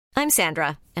I'm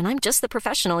Sandra, and I'm just the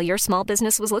professional your small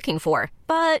business was looking for.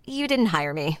 But you didn't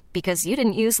hire me because you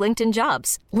didn't use LinkedIn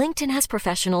Jobs. LinkedIn has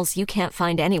professionals you can't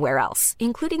find anywhere else,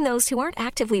 including those who aren't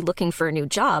actively looking for a new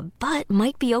job, but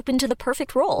might be open to the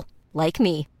perfect role, like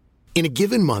me. In a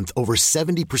given month, over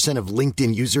 70% of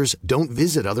LinkedIn users don't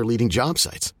visit other leading job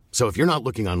sites. So if you're not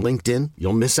looking on LinkedIn,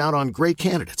 you'll miss out on great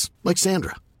candidates like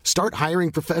Sandra. Start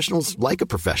hiring professionals like a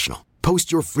professional.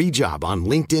 Post your free job on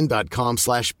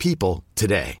linkedin.com/people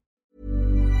today.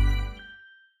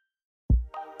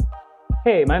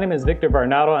 Hey, my name is Victor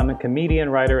Varnado. I'm a comedian,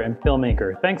 writer, and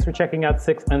filmmaker. Thanks for checking out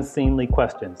 6 Unseemly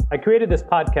Questions. I created this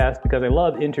podcast because I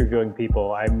love interviewing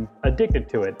people. I'm addicted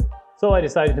to it. So I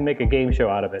decided to make a game show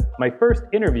out of it. My first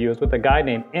interview is with a guy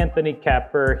named Anthony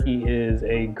Kapfer. He is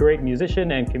a great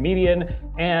musician and comedian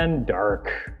and dark.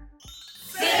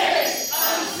 6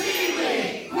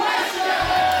 Unseemly Questions!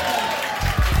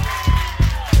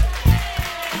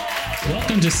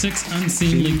 Welcome to 6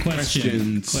 Unseemly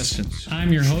Questions.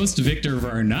 I'm your host, Victor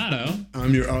Varnado.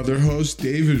 I'm your other host,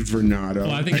 David Varnado.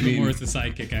 Well, I think you're more as the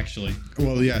sidekick, actually.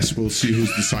 Well, yes, we'll see who's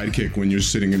the sidekick when you're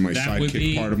sitting in my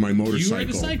sidekick part of my motorcycle. You are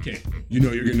the sidekick. You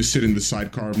know you're going to sit in the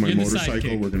sidecar of my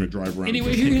motorcycle. We're going to drive around.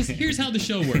 Anyway, here's how the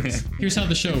show works.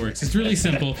 It's really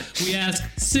simple. We ask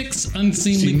 6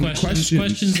 unseemly questions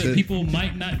that people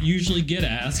might not usually get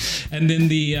asked, and then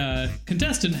the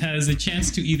contestant has a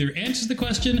chance to either answer the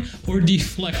question or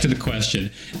deflect the question.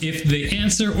 If the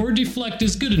answer or deflect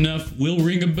is good enough, we'll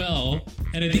ring a bell,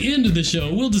 and at the end of the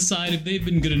show, we'll decide if they've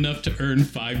been good enough to earn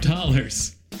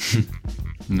 $5.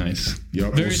 Nice.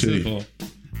 Yep, Very simple.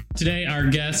 Today, our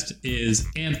guest is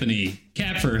Anthony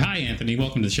Kapfer. Hi, Anthony.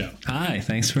 Welcome to the show. Hi.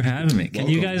 Thanks for having me. Can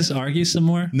you guys argue some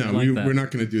more? No, we're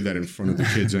not going to do that in front of the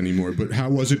kids anymore. But how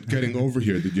was it getting over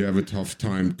here? Did you have a tough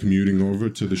time commuting over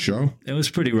to the show? It was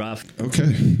pretty rough.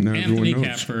 Okay. Now Anthony everyone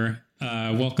knows. Kapfer,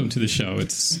 welcome to the show.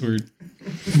 We're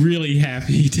really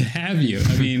happy to have you.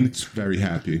 I mean, it's very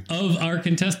happy. Of our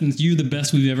contestants, you the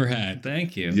best we've ever had.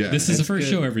 Thank you. Yeah, this is the first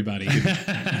show, everybody.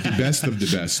 The best of the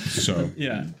best. So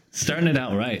yeah, starting it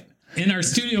out right. In our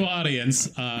studio audience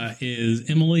is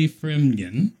Emily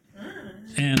Fremgen.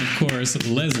 And, of course,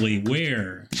 Leslie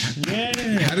Ware.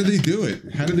 Yeah. How do they do it?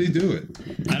 I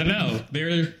don't know.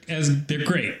 They're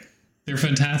great. They're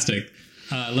fantastic.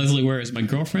 Leslie Ware is my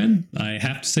girlfriend. I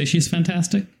have to say she's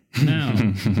fantastic.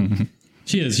 No.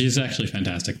 She is. She's actually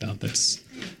fantastic about this.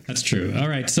 That's true. All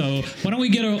right. So why don't we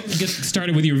get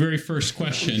started with your very first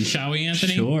question, shall we,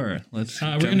 Anthony? Sure. Let's.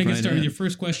 We're going to get started with your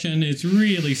first question. It's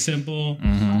really simple.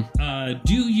 Mm-hmm.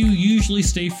 Do you usually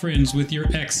stay friends with your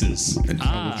exes? And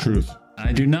tell the truth.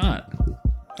 I do not.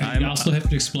 I also have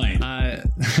to explain.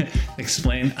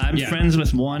 Explain. I'm friends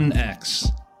with one ex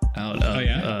out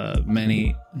of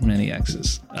many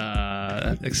exes.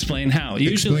 Explain how.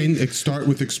 Start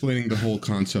with explaining the whole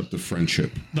concept of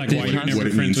friendship. Like why you're never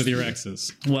friends with your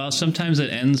exes. Well, sometimes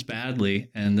it ends badly,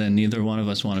 and then neither one of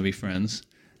us want to be friends.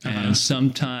 And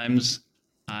sometimes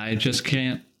I just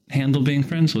can't handle being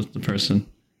friends with the person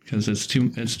because it's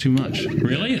too much.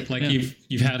 Really? Like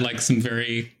you've had like some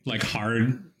very like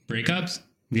hard breakups?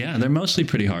 Yeah, they're mostly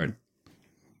pretty hard.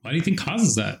 Why do you think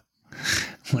causes that?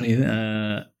 What do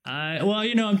you?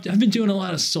 I've been doing a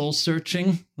lot of soul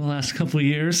searching the last couple of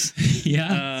years.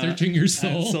 Yeah, searching your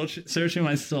soul, searching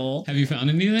my soul. Have you found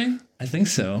anything? I think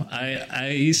so. I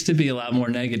used to be a lot more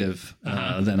negative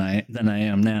than I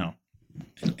am now.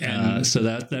 And so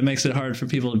that makes it hard for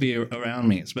people to be around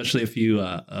me, especially if you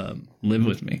live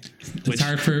with me. It's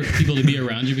hard for people to be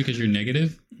around you because you're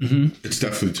negative? Mm-hmm. It's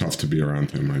definitely tough to be around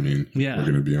him. I mean, we're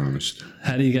going to be honest.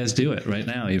 How do you guys do it right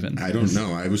now, even? I don't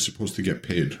know. I was supposed to get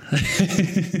paid.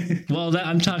 Well,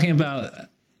 I'm talking about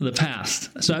the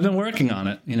past. So I've been working on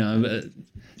it,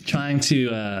 trying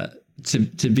to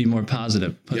be more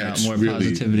positive, put out more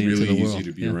positivity into the world.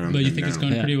 Easy to be around. But you think it's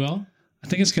going pretty well? I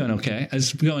think it's going okay.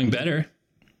 It's going better,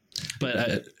 but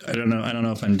I don't know. I don't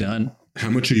know if I'm done. How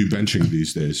much are you benching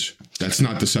these days? That's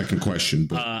not the second question.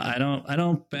 But I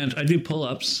don't bench. I do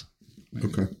pull-ups.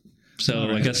 Okay. So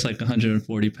I guess like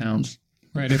 140 pounds.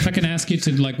 Right. If I can ask you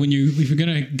to if you're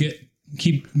gonna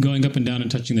keep going up and down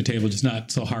and touching the table, just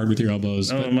not so hard with your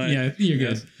elbows. Oh, yeah, you're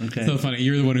good. Okay. So funny.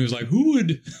 You're the one who's like, who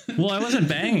would? Well, I wasn't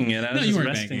banging it. I was no, you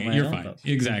weren't banging it. You're fine.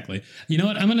 Exactly. You know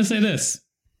what? I'm gonna say this.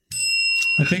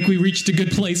 I think we reached a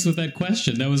good place with that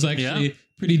question. That was actually a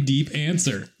pretty deep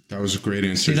answer. That was a great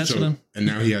answer. See, and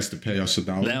now he has to pay us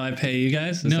 $1. Now I pay you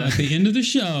guys? At the end of the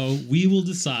show, we will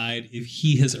decide if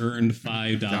he has earned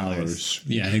 $5.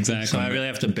 Yeah, exactly. So I really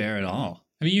have to bear it all.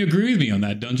 I mean, you agree with me on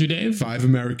that, don't you, Dave? 5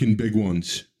 American big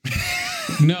ones.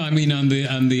 No, I mean on the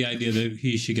idea that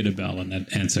he should get a bell on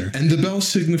that answer. And the bell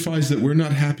signifies that we're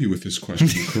not happy with this question,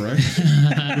 correct?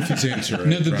 With his answer.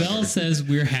 No, the bell says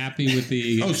we're happy with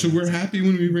the... Oh, so we're happy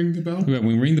when we ring the bell? When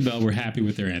we ring the bell, we're happy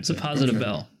with their answer. It's a positive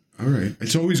bell. All right.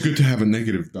 It's always good to have a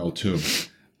negative bell, too.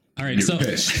 All right, You're so...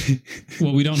 pissed.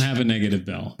 Well, we don't have a negative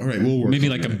bell. All right, we'll work Maybe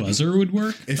on like that. a buzzer would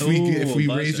work? If we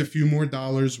buzzer. raise a few more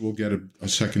dollars, we'll get a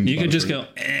second You buzzer. could just go,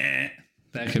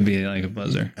 That could be like a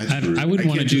buzzer. I wouldn't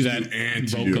want to can't do just that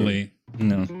to you. vocally.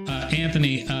 No.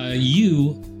 Anthony,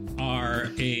 you are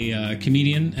a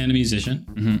comedian and a musician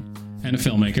and a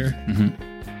filmmaker.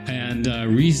 And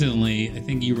recently, I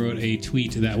think you wrote a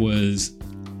tweet that was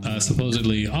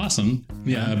supposedly awesome.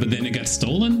 Yeah. But then it got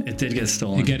stolen. It did get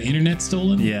stolen. It got internet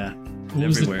stolen. Yeah. What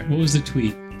was Everywhere. what was the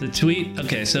tweet? The tweet,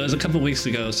 okay, so it was a couple weeks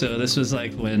ago. So this was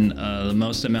like when the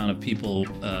most amount of people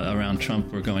around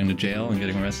Trump were going to jail and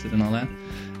getting arrested and all that.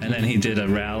 And then he did a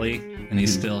rally, and he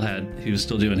was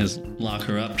still doing his lock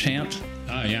her up chant.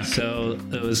 Oh, yeah. So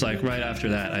it was like right after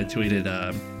that, I tweeted,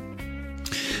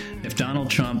 if Donald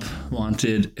Trump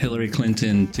wanted Hillary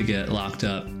Clinton to get locked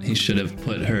up, he should have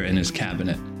put her in his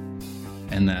cabinet.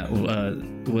 And that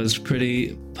was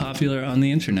pretty popular on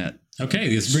the internet.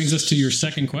 Okay, this brings us to your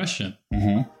second question.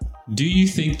 Do you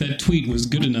think that tweet was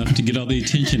good enough to get all the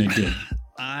attention it did?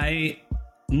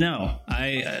 No.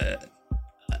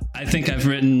 I think I've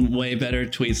written way better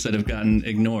tweets that have gotten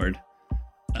ignored.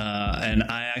 And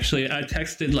I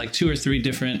texted like 2 or 3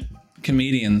 different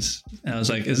comedians. And I was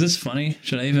like, is this funny?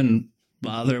 Should I even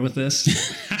bother with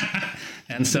this?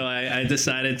 And so I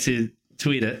decided to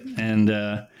tweet it. And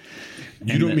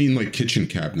you don't mean like kitchen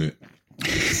cabinet?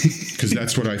 Because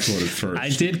that's what I thought at first. I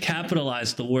did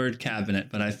capitalize the word cabinet,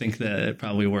 but I think that it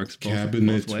probably works both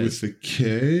with ways. a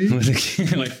K?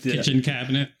 Like kitchen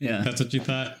cabinet? Yeah. That's what you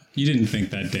thought? You didn't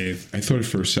think that, Dave. I thought it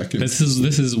for a second. This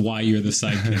is why you're the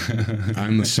sidekick.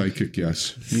 I'm the psychic,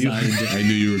 yes. Sidekick. I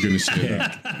knew you were going to say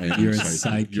that. You're a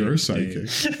psychic. You're a psychic.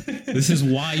 This is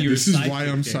why you're This psychic. is why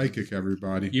I'm psychic,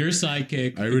 everybody. You're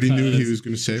psychic. I already knew he was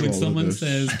going to say all when of someone this.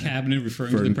 says cabinet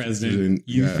referring to the president, President,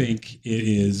 you yeah. think it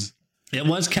is... It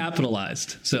was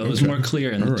capitalized, so it was Okay. more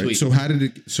clear in the All right. tweet. So how did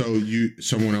it? So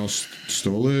someone else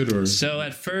stole it, or So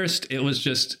at first, it was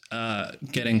just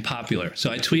getting popular.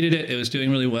 So I tweeted it. It was doing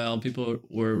really well. People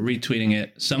were retweeting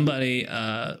it. Somebody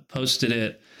posted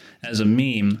it as a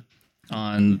meme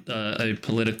on a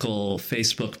political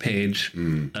Facebook page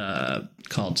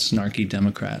called Snarky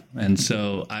Democrat. And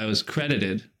so I was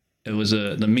credited. It was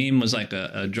the meme was like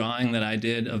a drawing that I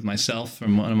did of myself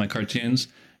from one of my cartoons,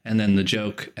 and then the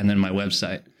joke, and then my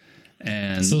website.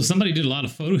 And So somebody did a lot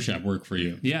of Photoshop work for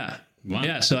you. yeah. Wow.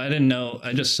 Yeah, so I didn't know.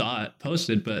 I just saw it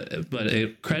posted, but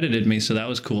it credited me, so that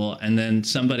was cool. And then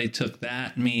somebody took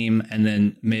that meme and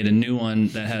then made a new one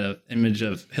that had an image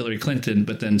of Hillary Clinton,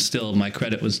 but then still my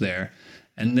credit was there.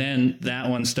 And then that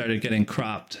one started getting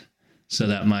cropped so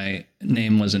that my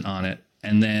name wasn't on it.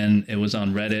 And then it was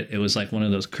on Reddit. It was like one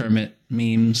of those Kermit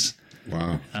memes.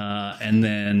 wow? And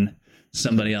then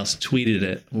somebody else tweeted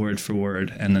it word for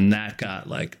word, and then that got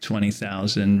like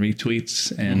 20,000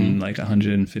 retweets and like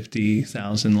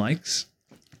 150,000 likes.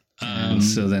 And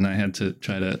so then I had to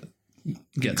try to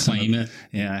get Claim it.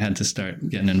 Yeah, I had to start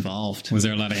getting involved. Was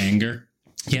there a lot of anger?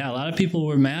 Yeah, a lot of people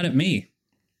were mad at me,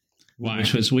 Why?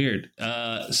 which was weird.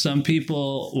 Some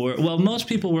people were, well, most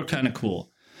people were kind of cool.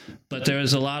 But there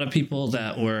was a lot of people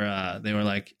that were, they were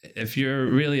like, if you're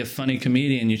really a funny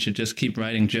comedian, you should just keep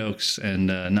writing jokes and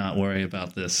not worry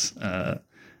about this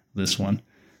one.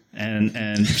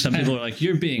 And some people were like,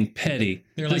 you're being petty.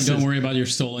 They're like, don't worry about your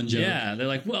stolen joke. Yeah, they're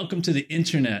like, welcome to the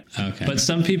internet. Okay. But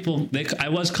some people, I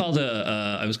was called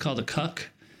a cuck.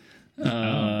 I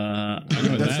know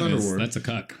what That's that not a is. word. That's a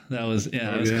cuck. That was,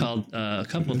 I was called a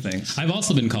couple of things. I've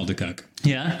also been called a cuck.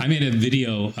 Yeah. I made a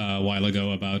video a while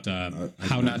ago about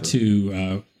how not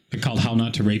to called "How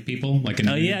Not to Rape People." Like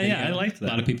a yeah, I liked that.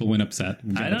 A lot of people went upset.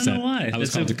 I don't know why. I was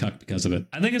It's called a cuck because of it.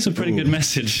 I think it's a pretty good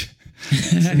message.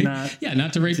 Not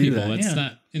Not to rape do people. that, It's yeah.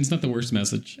 not. It's not the worst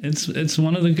message. It's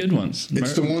one of the good ones.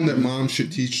 It's the one that moms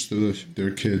should teach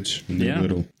their kids when they're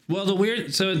little. Well, the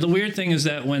weird thing is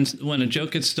that when a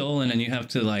joke gets stolen and you have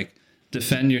to like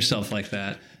defend yourself like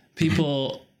that,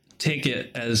 people take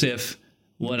it as if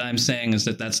what I'm saying is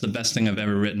that that's the best thing I've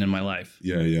ever written in my life.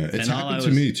 Yeah. It's And all happened I to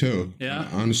was- me too. Yeah?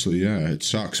 Honestly, yeah. It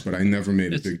sucks, but I never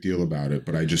made a big deal about it.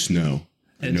 But I just know.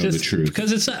 I know the truth.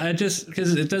 Because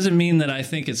it doesn't mean that I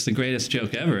think it's the greatest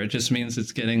joke ever. It just means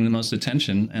it's getting the most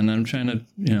attention, and I'm trying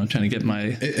to get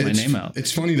my name out.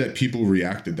 It's funny that people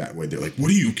reacted that way. They're like, "What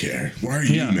do you care? Why are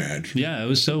you mad?" Yeah, it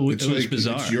was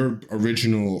bizarre. It's your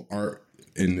original art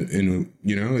in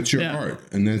you know, it's your art,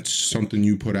 and that's something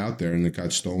you put out there, and it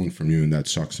got stolen from you, and that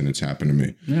sucks, and it's happened to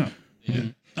me. Yeah.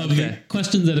 Of the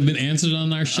questions that have been answered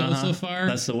on our show so far,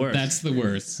 that's the worst. That's the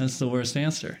worst. That's the worst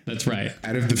answer. That's right.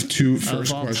 Out of the two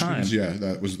first all questions, time.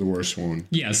 that was the worst one.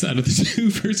 Yes, out of the 2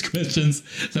 first questions,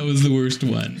 that was the worst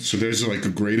one. So there's like a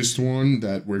greatest one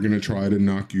that we're gonna try to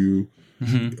knock you,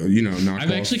 knock I've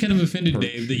off. actually kind of offended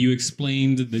Dave that you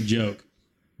explained the joke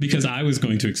because I was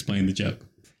going to explain the joke.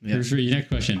 Yeah. For your next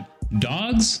question,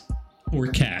 dogs or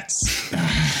cats?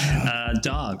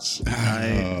 Dogs.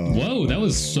 Whoa, that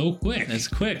was so quick. It's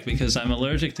quick because I'm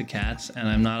allergic to cats and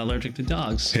I'm not allergic to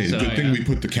dogs. Hey, So, good thing we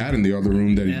put the cat in the other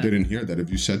room that he Yeah. didn't hear that. Have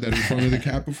you said that in front of the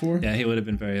cat before? Yeah, he would have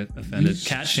been very offended.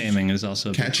 Cat shaming is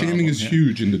also a Cat big shaming problem. is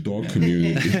huge in the dog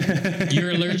community.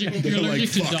 You're allergic to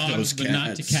 "Fuck dogs, those but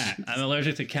not to cats." cats. I'm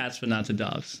allergic to cats, but not to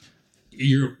dogs.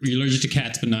 You're allergic to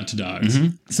cats, but not to dogs.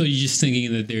 So you're just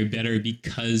thinking that they're better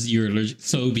because you're allergic.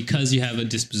 So because you have a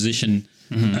disposition,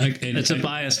 It's a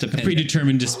biased a opinion.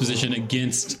 predetermined disposition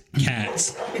against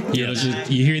cats. You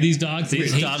hear these dogs?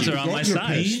 These hate dogs you. are on my Dogs are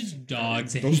side. These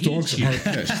dogs. Those hate dogs you. are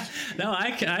pissed. No,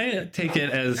 I take it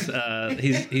as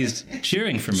he's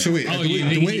cheering for me. So wait, Oh,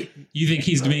 the you think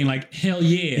he's being like, hell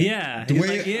yeah. Yeah, The he's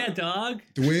way- like, yeah, dog.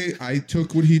 way I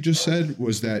took what he just said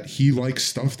was that he likes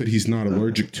stuff that he's not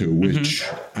allergic to, which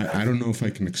I don't know if I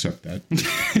can accept that.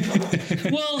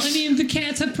 Well, I mean, the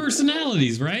cats have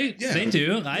personalities, right? Yeah, They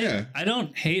do. Yeah. I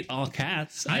don't hate all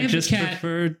cats. I I have a just cat.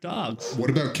 prefer dogs. What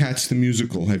about Cats the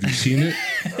Musical? Have you seen it?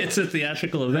 It's a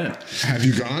theatrical event. Have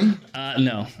you gone?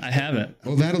 No, I haven't.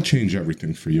 Well, that'll change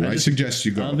everything for you. I suggest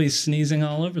you go. I'll be sneezing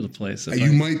all over the place. if You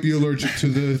I- might be allergic to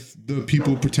the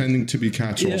people pretending to be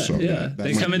cats also. Yeah. That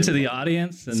They might come be- into the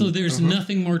audience. And So there's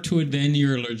nothing more to it than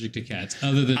you're allergic to cats.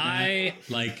 Other than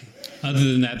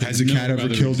that, Has a there's cat no ever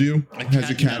other killed you? Has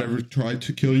a cat, cat no. ever tried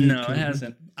to kill you? No, it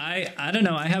hasn't. I don't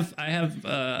know.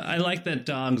 I like that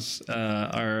dogs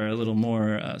are a little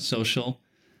more social,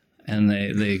 and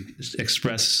they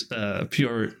express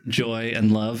pure joy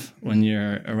and love when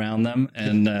you're around them.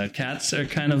 And cats are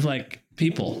kind of like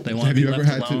people. They want Have to be you ever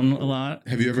left had to- alone a lot.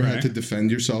 Have you ever had to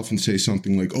defend yourself and say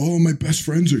something like, "Oh, my best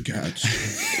friends are cats"?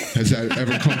 Has that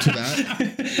ever come to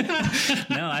that?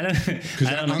 No, I don't. Because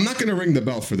I don't. I'm not going to ring the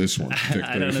bell for this one, Victor.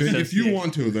 I don't If you associate.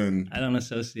 want to, then I don't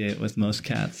associate with most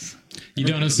cats. You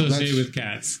don't associate that's- with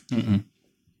cats.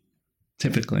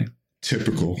 Typically,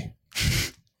 typical.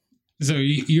 So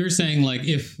you're saying like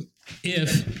if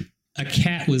a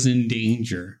cat was in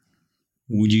danger,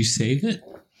 would you save it?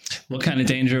 what kind of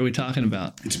danger are we talking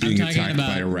about? It's being talking attacked about-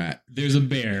 by a rat. There's a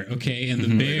bear, okay, and the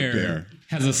bear, bear.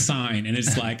 has a sign, and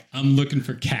it's like, "I'm looking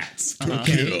for cats."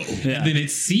 Okay, Yeah. and then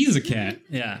it sees a cat,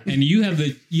 Yeah. and you have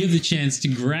the chance to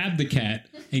grab the cat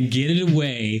and get it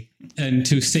away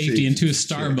into safety into a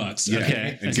Starbucks. Yeah.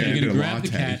 Okay, And so get you're it gonna in a grab the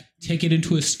latte. cat, take it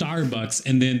into a Starbucks,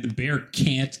 and then the bear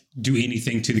can't do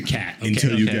anything to the cat okay?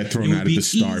 Until you okay. get It thrown would out of be the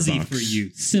Starbucks. easy for you,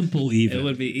 simple even. It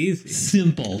would be easy.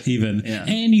 Simple even, Yeah.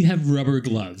 and you have rubber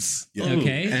gloves. Yeah.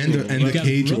 Okay, And the You've got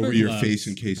cage rubber over your gloves. face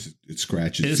in case it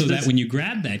scratches. so that when you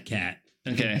grab that cat,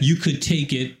 Okay. you could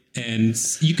take it and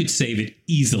you could save it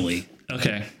easily.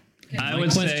 Okay. I My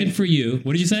would question say for you: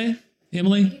 what did you say,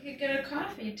 Emily? You could get a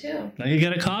coffee too. I could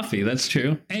get a coffee. That's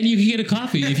true. And you could get a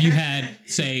coffee if you had,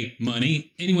 say,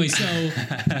 money. Anyway,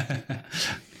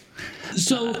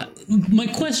 so my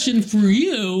question for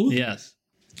you: Yes.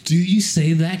 do you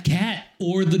save that cat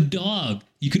or the dog?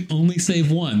 You can only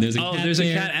save one. There's a Oh, cat there's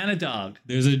there. a cat and a dog.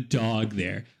 There's a dog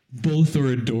there. Both are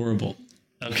adorable.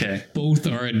 Okay. Both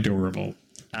are adorable.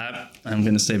 I'm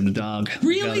going to save the dog.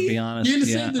 Really? I gotta be honest. You're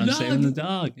gonna yeah, save the I'm dog? saving the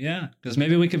dog. Yeah. Because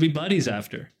maybe we could be buddies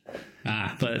after.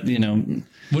 Ah, But, you know,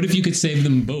 what if you could save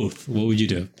them both? What would you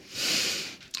do?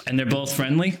 and they're both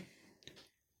friendly.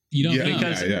 You don't Yeah, know.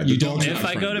 Because yeah. You The don't dog's know. not If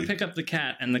I go to friendly. pick up the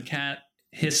cat and the cat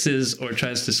hisses or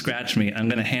tries to scratch me, I'm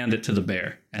going to hand it to the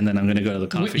bear. And then I'm going to go to the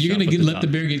coffee Wait, you're shop. gonna with let the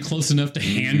dog. bear get close enough to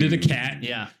hand it a cat?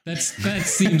 Yeah. that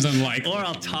seems unlikely. Or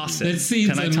I'll toss it. That seems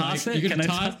Can I toss unlikely. it? You're gonna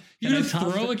Can I toss? toss- You're can I gonna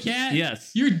toss throw a it? cat?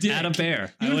 Yes. You're dick. At a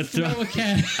bear. You're I would throw a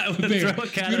cat. I at would a bear. throw a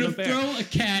cat You're at a gonna bear. throw a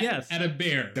cat Yes. at a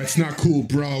bear. That's not cool,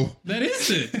 bro. That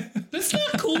isn't. That's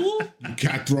not cool.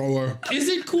 Cat thrower. Is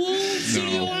it cool?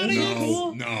 Studio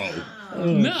audience?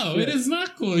 No, it is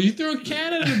not cool. You throw a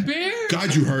cat at a bear?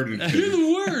 God, you heard it. You're Kid.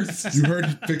 the worst. You heard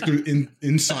Victor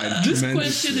inside. This tremendously.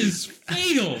 question is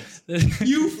failed.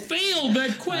 You failed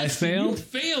that question. I failed? You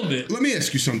failed it. Let me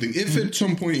ask you something. If at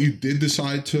some point you did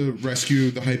decide to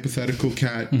rescue the hypothetical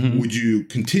cat, Mm-hmm. would you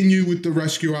continue with the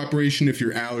rescue operation if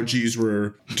your allergies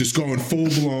were just going full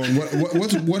blown?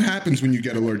 What happens when you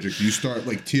get allergic? Do you start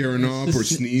like tearing up or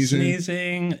sneezing?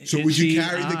 Sneezing. So would you itchy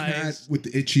carry the cat eyes. with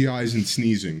the itchy eyes and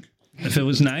sneezing? If it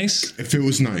was nice? If it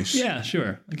was nice. Yeah,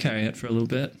 sure. I'd carry it for a little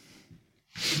bit.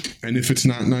 And if it's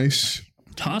not nice?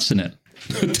 Tossing it.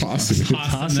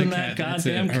 Tossing that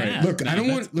goddamn cat. All right, look, I don't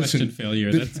want listen.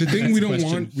 Failure. The thing we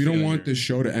don't want this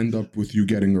show to end up with you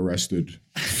getting arrested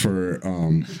for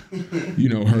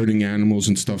hurting animals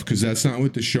and stuff, because that's not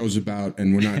what the show's about,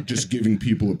 and we're not just giving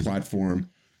people a platform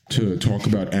to talk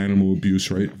about animal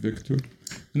abuse, right, Victor?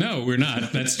 No, we're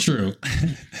not. That's true.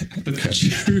 That's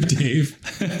true, Dave.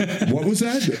 What was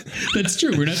that? That's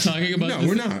true. We're not talking about. No,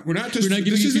 we're not. We're not just. We're not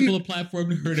giving people a platform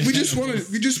to hurt. We just want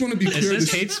to be clear.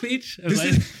 Is this hate speech?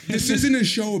 This isn't a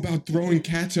show about throwing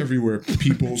cats everywhere,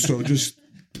 people. So just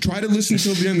try to listen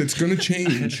till the end. It's going to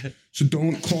change. So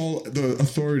don't call the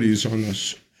authorities on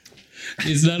us.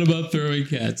 It's not about throwing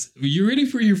cats. You ready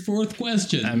for your fourth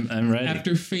question? I'm ready.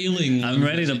 After failing, I'm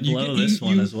ready to blow this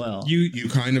one as well. You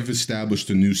kind of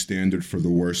established a new standard for the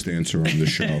worst answer on the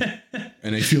show,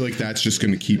 and I feel like that's just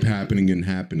going to keep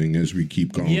happening as we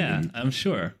keep going. Yeah, I'm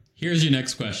sure. Here's your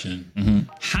next question.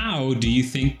 Mm-hmm. How do you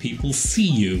think people see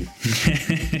you?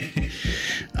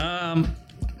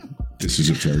 This is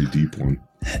a very deep one.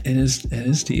 It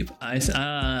is deep. I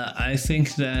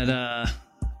think that.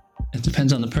 It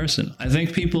depends on the person. I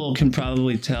think people can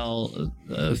probably tell.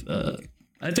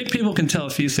 I think people can tell a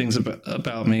few things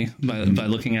about me by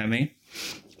looking at me.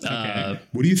 Okay.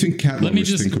 What do you think cat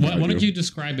lovers think about why don't you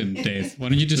describe him, Dave? Why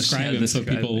don't you describe him so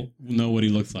people know what he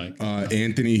looks like?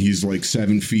 Anthony, he's like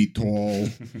 7 feet tall.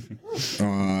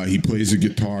 He plays a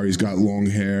guitar. He's got long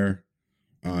hair.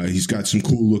 He's got some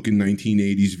cool looking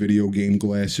 1980s video game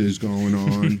glasses going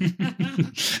on.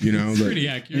 That's pretty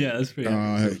accurate. Yeah, that's pretty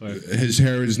accurate. His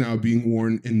hair is now being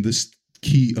worn in the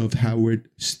key of Howard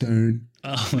Stern.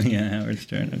 Oh, yeah, Howard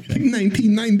Stern. Okay.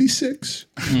 1996.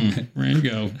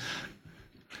 Rango.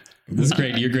 That's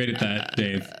great. You're great at that,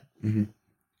 Dave.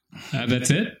 Mm-hmm. That's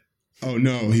it? Oh,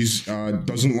 no. He's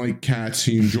doesn't like cats.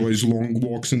 He enjoys long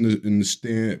walks in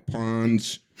the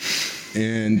ponds.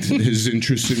 And his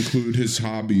interests include his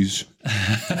hobbies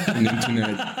and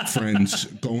internet friends,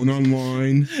 going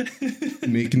online,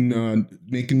 making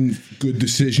good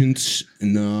decisions,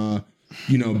 and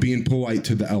being polite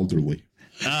to the elderly.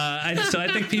 So I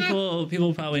think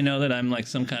people probably know that I'm like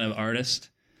some kind of artist,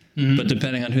 but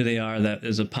depending on who they are, that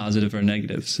is a positive or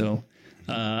negative. So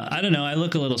I don't know. I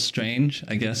look a little strange,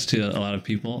 I guess, to a lot of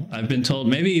people. I've been told,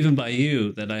 maybe even by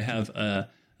you, that I have a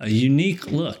unique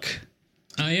look.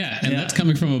 Oh, yeah. And that's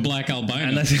coming from a black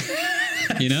albino.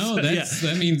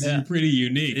 That means you're pretty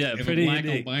unique. Yeah, if pretty a black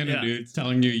unique. albino dude's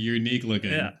telling you you're unique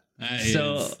looking. Yeah.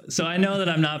 So I know that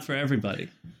I'm not for everybody.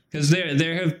 Because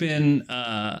there have been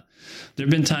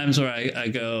times where I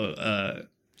go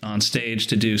on stage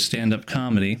to do stand-up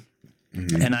comedy,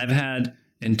 and I've had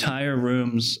entire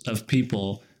rooms of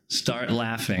people start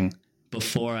laughing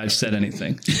before I've said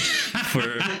anything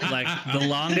for like the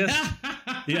longest.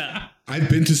 Yeah. I've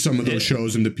been to some of those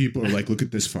shows and the people are like, look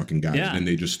at this fucking guy. Yeah. And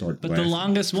they just start laughing. The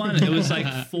longest one, it was like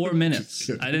 4 minutes.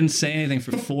 I didn't say anything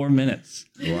for 4 minutes.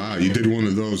 Wow. You did one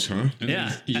of those, huh?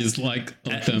 Yeah. You just let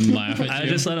them laugh at you? I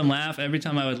just let them laugh. Every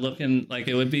time I would look in, like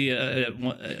it would be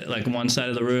like one side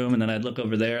of the room, and then I'd look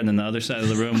over there, and then the other side of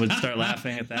the room would start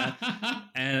laughing at that.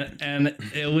 And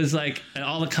it was like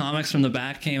all the comics from the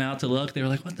back came out to look. They were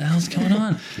like, what the hell's going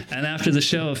on? And after the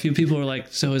show, a few people were like,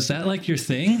 so is that like your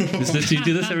thing? You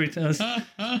do this every time?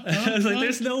 I was like,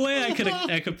 there's no way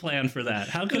I could plan for that.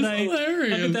 How could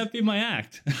hilarious. How could that be my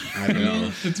act? I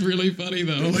know. It's really funny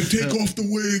though. Like, take off the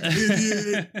wig,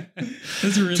 idiot.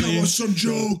 That's really Tell us some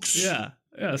jokes. Yeah.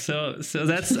 Yeah. So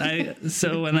that's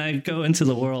so when I go into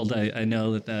the world, I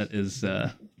know that is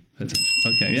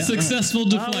okay. Yeah. Successful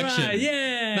deflection. All right, yeah.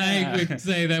 I would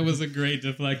say that was a great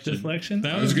deflection. Deflection?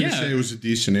 I was going to say it was a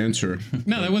decent answer.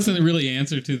 No, that wasn't really an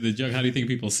answer to the joke. How do you think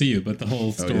people see you? But the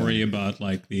whole story about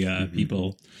like the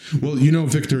people. Well,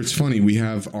 Victor, it's funny. We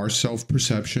have our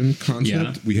self-perception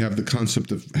concept. Yeah. We have the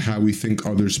concept of how we think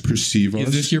others perceive us.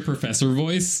 Is this your professor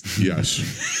voice? Yes.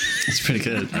 It's pretty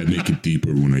good. I make it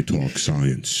deeper when I talk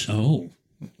science. Oh.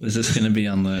 Is this going to be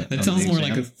on the... That sounds more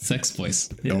like a sex voice.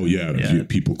 Yeah. Oh, yeah.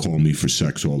 People call me for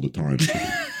sex all the time.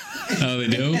 Oh, they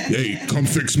do? Hey, come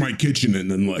fix my kitchen and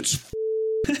then let's...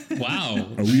 Wow.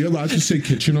 Are we allowed to say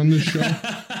kitchen on this show?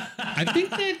 I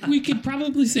think that we could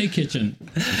probably say kitchen.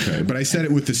 Okay, but I said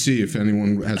it with the C if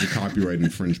anyone has a copyright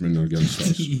infringement against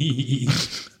us.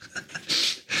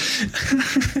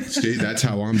 See, that's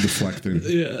how I'm deflecting.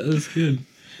 Yeah, that's good.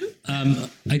 I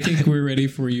think we're ready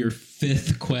for your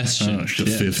fifth question. Oh, shit.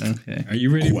 The fifth. Okay. Are you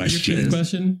ready for your fifth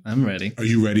question? I'm ready. Are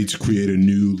you ready to create a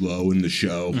new low in the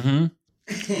show? Mm-hmm.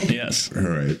 Yes. All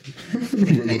right.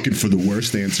 We're looking for the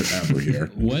worst answer ever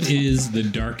here. What is the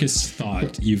darkest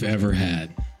thought you've ever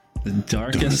had? The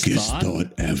darkest thought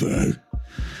ever.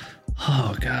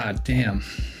 Oh god damn.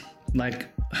 Like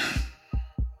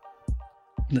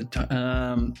let's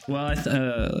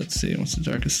see, what's the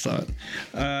darkest thought?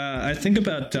 I think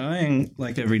about dying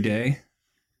like every day.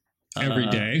 Every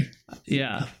day?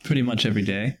 Yeah, pretty much every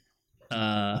day.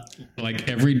 Like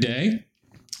every day?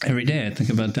 Every day I think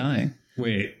about dying.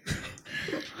 Wait.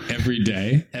 Every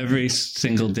day? Every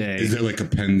single day. Is there like a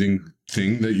pending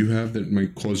thing that you have that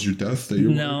might cause your death that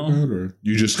you're worried about, or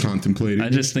you just contemplating? I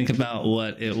just think about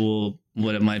what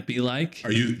it might be like.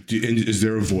 Is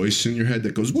there a voice in your head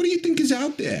that goes, "What do you think is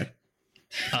out there?"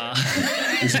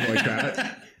 Is it like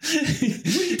that? What do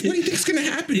you think's gonna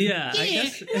happen? Yeah, I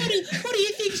guess. What do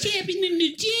you think's happening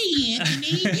today,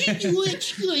 Anthony?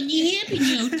 What's going to happen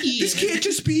out there? This can't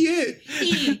just be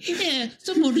it.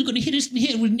 Someone's going to hit us in the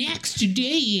head with an axe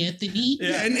today, Anthony.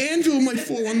 Yeah, an anvil might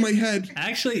fall on my head.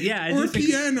 Actually, yeah, or a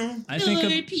piano. I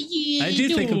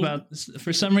do think about.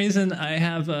 For some reason, I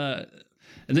have.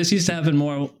 This used to happen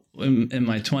more in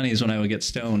my 20s when I would get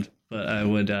stoned, but I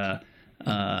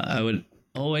would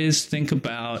always think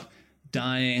about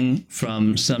dying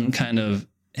from some kind of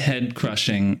head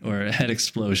crushing or a head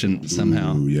explosion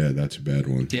somehow. Ooh, yeah, that's a bad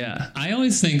one. Yeah. I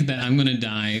always think that I'm going to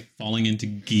die falling into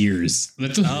gears.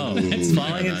 That's falling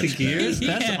into gears?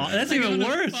 That's even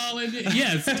worse.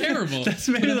 Yeah, it's terrible. That's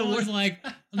maybe the worst.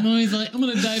 I'm always like, I'm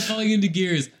going to die falling into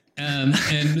gears. And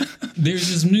there's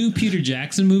this new Peter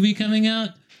Jackson movie coming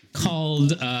out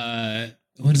called...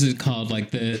 what is it called?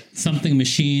 Like the something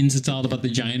machines. It's all about the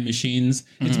giant machines.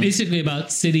 It's basically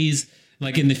about cities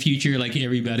like in the future, like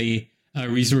everybody,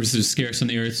 resources are scarce on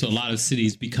the earth. So a lot of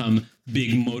cities become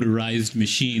big motorized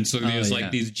machines. So there's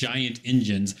like these giant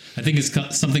engines. I think it's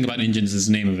called, something about engines is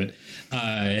the name of it.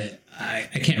 I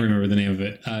can't remember the name of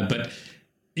it. But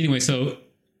anyway, so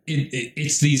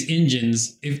it's these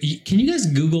engines. Can you guys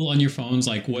Google on your phones,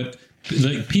 like what,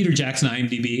 like Peter Jackson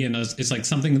IMDb, and it's like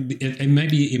something, it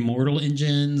might be Immortal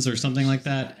Engines or something like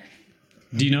that.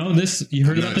 Do you know this? You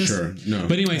heard about this? Sure. No.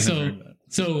 But anyway,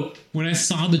 so when I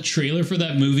saw the trailer for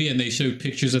that movie and they showed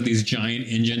pictures of these giant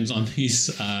engines on these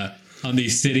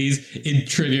cities, it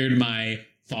triggered my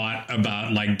thought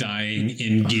about like dying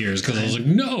in gears, because I was like,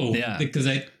 no, because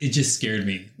it just scared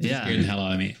me. It scared the hell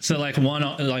out of me. So like one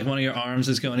of your arms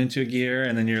is going into a gear,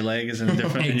 and then your leg is in a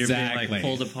different, and you're being like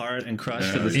pulled apart and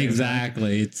crushed at the same time.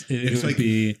 It would like,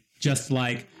 be just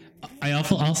like. I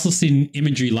also seen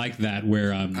imagery like that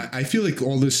where I feel like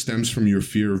all this stems from your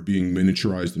fear of being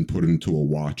miniaturized and put into a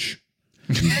watch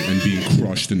and being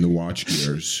crushed in the watch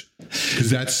gears, because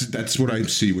that's what I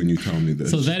see when you tell me this.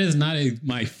 So that is not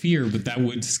my fear, but that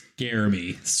would scare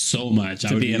me so much.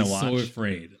 I would be so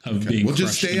afraid of being crushed. Well,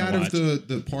 just stay out of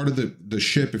the part of the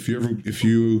ship. If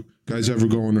you guys ever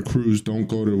go on a cruise, don't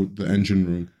go to the engine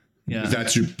room. Yeah,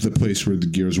 that's the place where the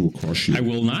gears will crush you. I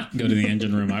will not go to the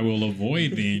engine room. I will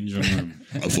avoid the engine room.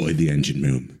 Avoid the engine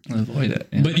room. Avoid it.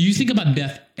 Yeah. But you think about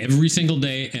death every single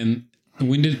day, and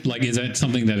when did is that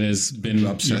something that has been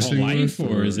your whole life,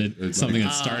 or is it something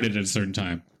that started at a certain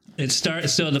time? It started.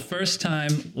 So the first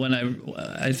time when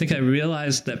I think I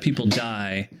realized that people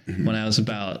die when I was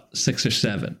about 6 or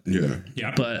 7.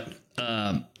 Yeah. But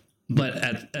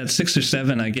at 6 or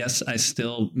 7, I guess I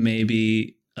still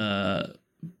maybe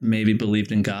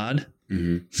believed in God.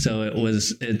 So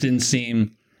it didn't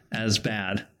seem as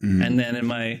bad. And then in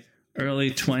my early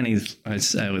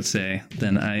 20s, I would say,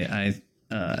 then I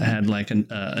had like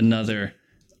another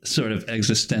sort of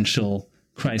existential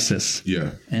crisis.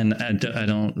 Yeah. And I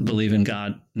don't believe in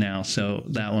God now. So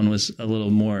that one was a little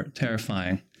more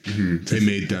terrifying. It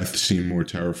made death seem more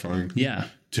terrifying. Yeah.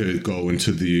 To go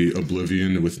into the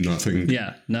oblivion with nothing.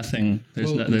 Yeah, nothing.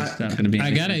 There's not going to be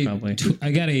anything, probably.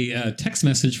 I got a text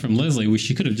message from Leslie, which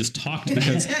she could have just talked,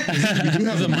 because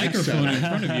there's a microphone in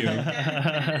front of you.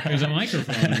 There's a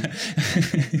microphone.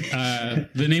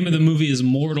 The name of the movie is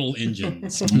Mortal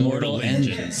Engines. Mortal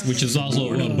Engines, which is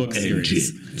also a book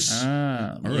series.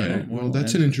 All right. Well,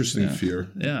 that's an interesting fear.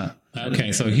 Yeah.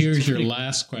 Okay, so here's your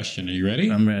last question. Are you ready?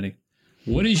 I'm ready.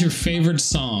 What is your favorite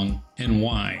song and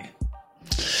why?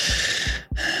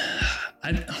 I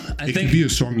it think could be a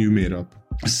song you made up.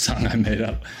 A song I made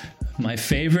up. My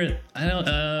favorite,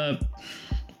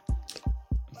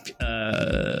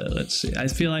 let's see. I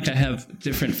feel like I have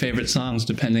different favorite songs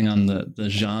depending on the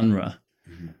genre.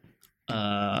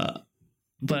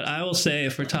 But I will say,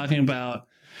 if we're talking about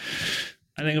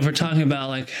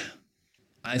like,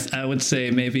 I would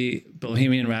say maybe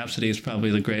Bohemian Rhapsody is probably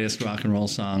the greatest rock and roll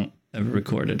song ever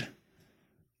recorded.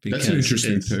 That's an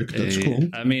interesting pick. That's cool.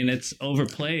 I mean, it's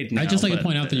overplayed now. I'd just like to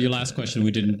point out that your last question,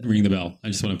 we didn't ring the bell. I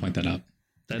just want to point that out.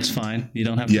 That's fine. You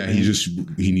don't have to. Yeah,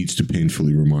 he needs to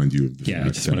painfully remind you of the Yeah, I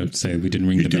fact just that wanted to say we didn't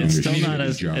ring the you're bell. doing a Still shitty not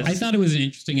as- job. it's- I thought it was an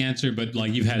interesting answer, but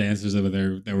like you've had answers over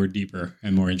there that were deeper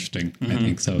and more interesting. I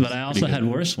think so. But I also had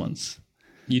worse ones.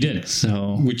 You did.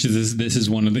 So Which is this is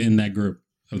one of in that group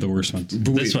of the worst ones.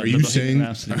 But wait, This one, are the you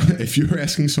Bohemian saying Rhapsody. if you're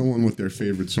asking someone what their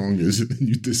favorite song is and then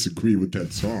you disagree with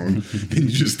that song and you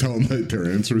just tell them that their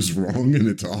answer is wrong and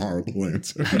it's a horrible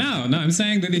answer? No, I'm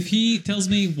saying that if he tells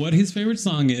me what his favorite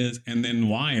song is and then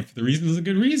why, if the reason is a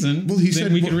good reason, Well, he then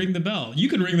said- we can ring the bell. You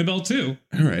can ring the bell too.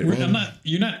 All right,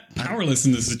 You're not powerless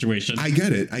in this situation. I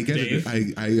get it. Dave,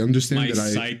 I understand My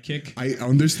that sidekick. I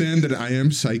understand that I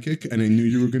am psychic, and I knew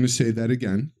you were going to say that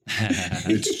again.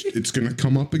 It's going to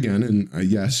come up again, and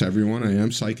yes, everyone, I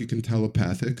am psychic and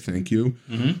telepathic. Thank you.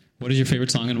 What is your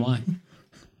favorite song and why?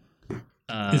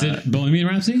 Is it Bohemian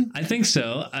Rhapsody? I think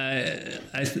so.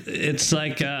 It's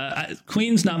like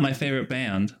Queen's not my favorite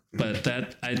band,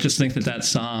 but I just think that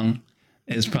song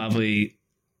is probably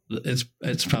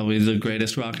it's probably the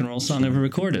greatest rock and roll song ever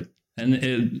recorded,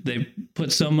 and they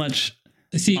put so much.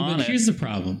 See, on but it. here's the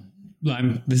problem.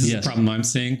 This is Yes. the problem I'm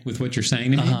seeing with what you're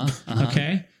saying to me.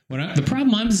 Okay? The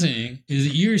problem I'm saying is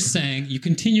that you're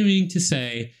continuing to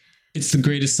say it's the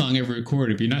greatest song ever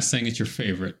recorded, but you're not saying it's your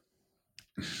favorite.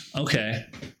 Okay.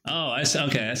 Oh, I see.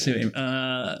 Okay, I see what you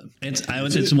mean.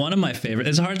 It's one of my favorite.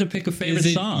 It's hard to pick a favorite Is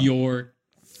it song. your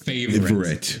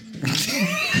favorite?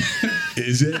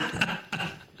 Is it?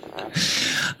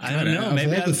 I don't know. Of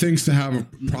Maybe all the things to have a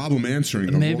problem answering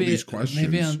of all these questions.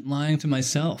 maybe I'm lying to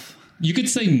myself. You could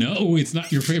say no, it's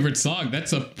not your favorite song.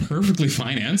 That's a perfectly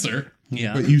fine answer.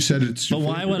 Yeah. But you said it's. But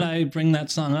why would I bring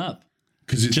that song up?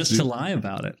 Because it's Just to lie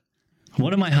about it.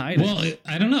 What am I hiding? Well,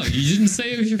 I don't know. You didn't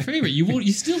say it was your favorite.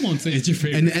 You still won't say it's your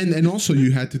favorite. And also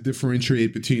you had to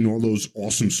differentiate between all those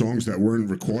awesome songs that weren't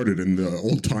recorded in the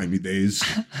old timey days.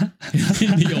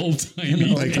 In the old timey.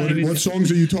 Like what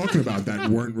songs are you talking about that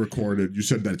weren't recorded? You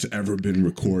said that's ever been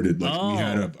recorded. Like we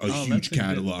had a that's huge a good-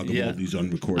 catalog of yeah. all these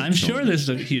unrecorded. I'm sure songs. there's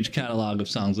a huge catalog of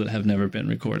songs that have never been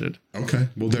recorded. Okay,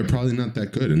 well they're probably not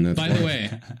that good, and that's By why the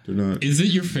way, they're not. is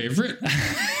it your favorite?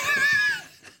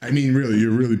 I mean, really,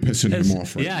 you're really pissing him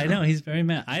off right Yeah, now. I know. He's very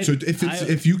mad. So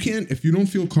if you don't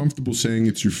feel comfortable saying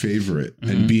it's your favorite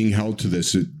and being held to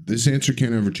this, this answer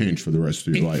can't ever change for the rest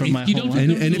of your life. For my you whole don't life.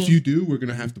 feel And if you do, we're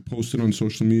gonna have to post it on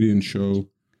social media and show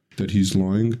that he's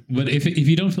lying. But if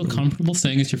you don't feel comfortable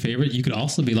saying it's your favorite, you could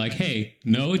also be like, hey,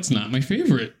 no, it's not my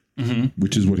favorite.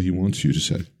 Which is what he wants you to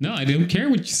say. No, I don't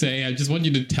care what you say. I just want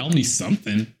you to tell me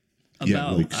something.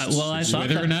 Yeah, like, I thought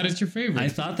Whether that, or not it's your favorite. I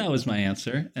thought that was my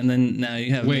answer, and then now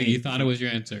you have Wait, me. you thought it was your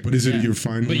answer. But is it your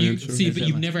final But you answer? see, but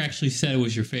you've never actually said it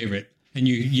was your favorite, and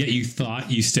yet you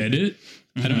thought you said it.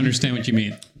 I don't understand what you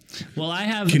mean. Well, I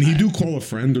have. Can he do call a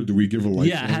friend, or do we give a lifeline?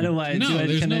 Yeah, how do I? No, do it?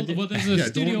 there's Can no. I do- Well, there's a Yeah,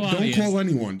 studio don't audience. call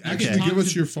anyone. Actually, talk give us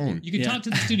to- your phone. You can Yeah. talk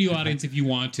to the studio audience if you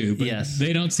want to, but Yes.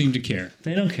 they don't seem to care.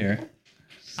 They don't care.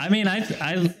 I mean, I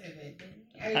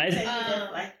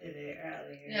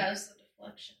Yeah, it's the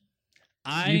deflection.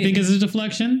 You think it's a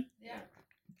deflection? Yeah.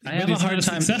 I have But a it's not hard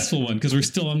time. successful one because we're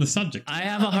still on the subject. I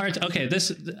have a hard. Okay,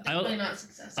 Definitely I'll not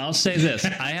successful. I'll say this.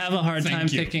 I have a hard Thank time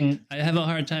you. picking. I have a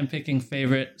hard time picking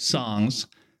favorite songs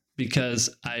because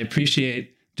I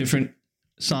appreciate different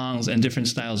songs and different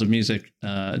styles of music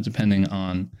depending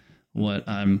on what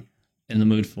I'm in the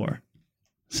mood for.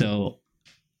 So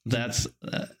that's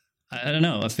I don't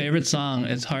know, a favorite song.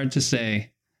 It's hard to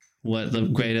say what the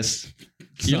greatest.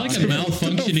 You're like a song is.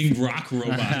 malfunctioning rock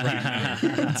robot right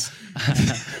now.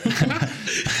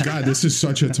 God, this is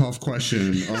such a tough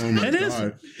question. Oh my It is.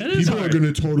 God. It is People hard. are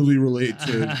going to totally relate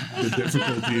to the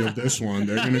difficulty of this one.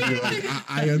 They're going to be like,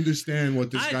 I understand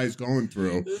what this guy's going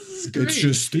through. It's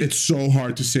just, it's so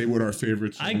hard to say what our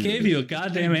favorite song I gave is. you a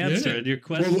goddamn answer, and you're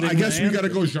questioning. Well, I guess my we got to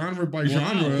answer. go genre by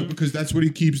genre because that's what he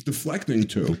keeps deflecting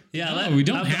to. Yeah, No, we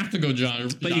don't have to go genre.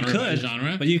 But you genre by could.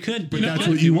 genre. But you could. But No, that's if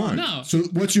what you you want. want. No. So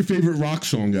what's your favorite rock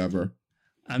song ever?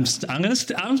 I'm gonna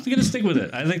stick with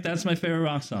it. I think that's my favorite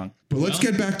rock song. But let's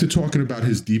get back to talking about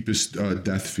his deepest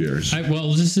death fears. Well,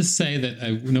 let's just say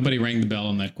that nobody rang the bell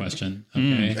on that question.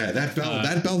 Okay. Yeah,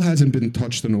 that bell hasn't been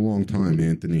touched in a long time,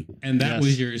 Anthony. And that Yes.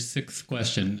 was your sixth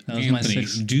question. That was my Anthony,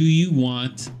 sixth. do you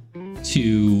want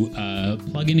to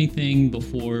plug anything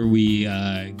before we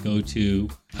go to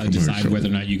decide Commercial. whether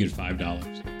or not you get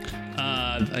 $5?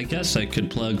 I guess I could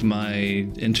plug my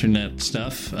internet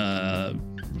stuff,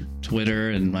 Twitter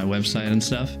and my website and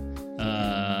stuff.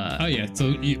 Oh yeah,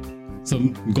 so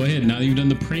go ahead. Now that you've done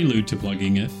the prelude to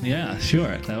plugging it, Yeah,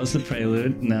 sure. That was the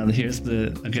prelude. Now here's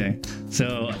the okay.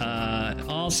 So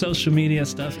all social media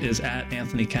stuff is at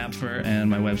Anthony Kapfer, and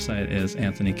my website is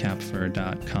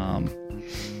anthonykapfer.com.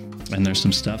 And there's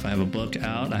some stuff. I have a book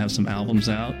out. I have some albums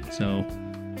out. So,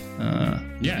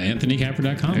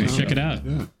 AnthonyCapper.com. Check it out.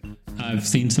 Yeah. I've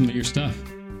seen some of your stuff.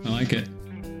 I like it.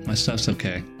 My stuff's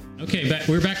okay. Okay,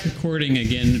 we're back recording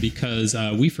again because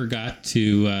we forgot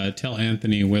to tell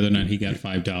Anthony whether or not he got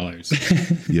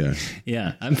 $5. Yeah.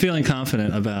 Yeah, I'm feeling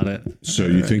confident about it. So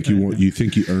you think you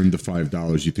earned the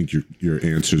 $5? You think your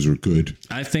answers are good?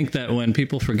 I think that when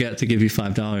people forget to give you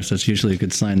 $5, that's usually a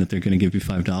good sign that they're going to give you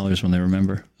 $5 when they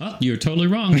remember. Oh, you're totally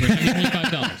wrong. We're not giving you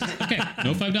 $5. Okay,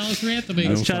 no $5 for Anthony.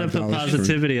 Let's try to put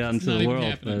positivity out into the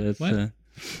world, but it's. What?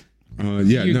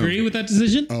 You agree with that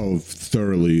decision? Oh,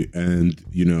 thoroughly. And,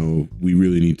 we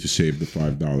really need to save the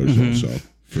 $5 also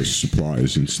for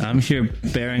supplies and stuff. I'm here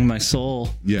bearing my soul.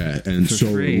 Yeah, and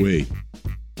so are we.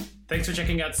 Thanks for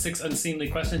checking out 6 Unseemly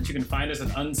Questions. You can find us at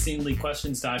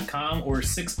unseemlyquestions.com or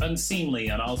 6 Unseemly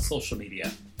on all social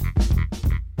media.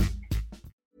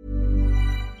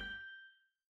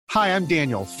 Hi, I'm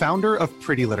Daniel, founder of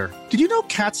Pretty Litter. Did you know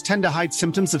cats tend to hide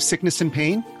symptoms of sickness and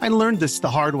pain? I learned this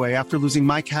the hard way after losing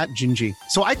my cat, Gingy.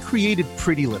 So I created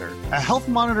Pretty Litter, a health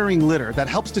monitoring litter that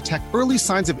helps detect early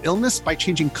signs of illness by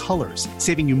changing colors,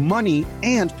 saving you money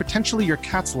and potentially your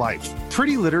cat's life.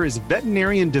 Pretty Litter is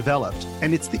veterinarian developed,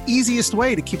 and it's the easiest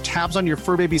way to keep tabs on your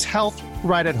fur baby's health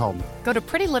right at home. Go to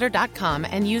prettylitter.com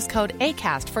and use code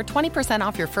ACAST for 20%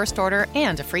 off your first order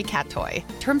and a free cat toy.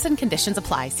 Terms and conditions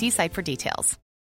apply. See site for details.